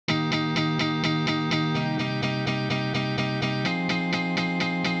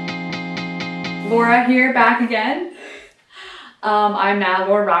Laura here, back again. I'm now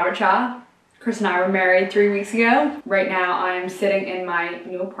Lord Robert Shaw. Chris and I were married 3 weeks ago. Right now I'm sitting in my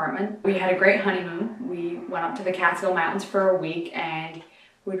new apartment. We had a great honeymoon. We went up to the Catskill Mountains for a week and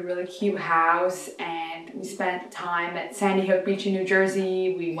we had a really cute house, and we spent time at Sandy Hook Beach in New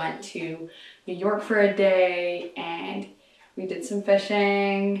Jersey. We went to New York for a day and we did some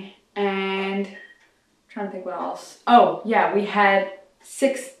fishing, and I'm trying to think what else. Oh yeah, we had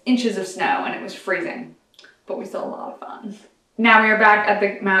 6 inches of snow and it was freezing, but we still had a lot of fun. Now we are back at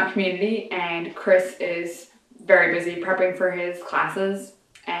the Mount community and Chris is very busy prepping for his classes,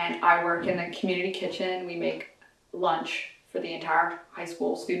 and I work in the community kitchen. We make lunch for the entire high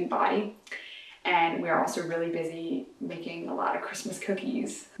school student body, and we are also really busy making a lot of Christmas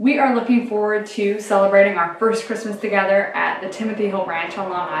cookies. We are looking forward to celebrating our first Christmas together at the Timothy Hill Ranch on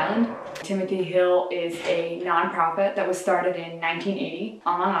Long Island. Timothy Hill is a nonprofit that was started in 1980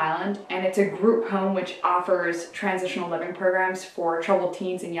 on Long Island, and it's a group home which offers transitional living programs for troubled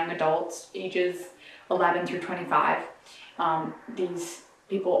teens and young adults ages 11 through 25. These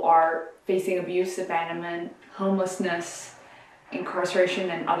people are facing abuse, abandonment, homelessness, incarceration,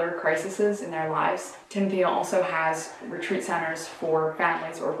 and other crises in their lives. Timothy Hill also has retreat centers for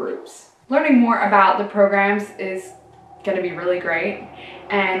families or groups. Learning more about the programs is going to be really great,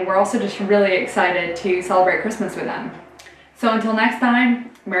 and we're also just really excited to celebrate Christmas with them. So until next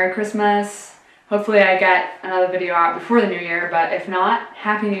time, Merry Christmas. Hopefully I get another video out before the New Year, but if not,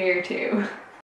 Happy New Year too.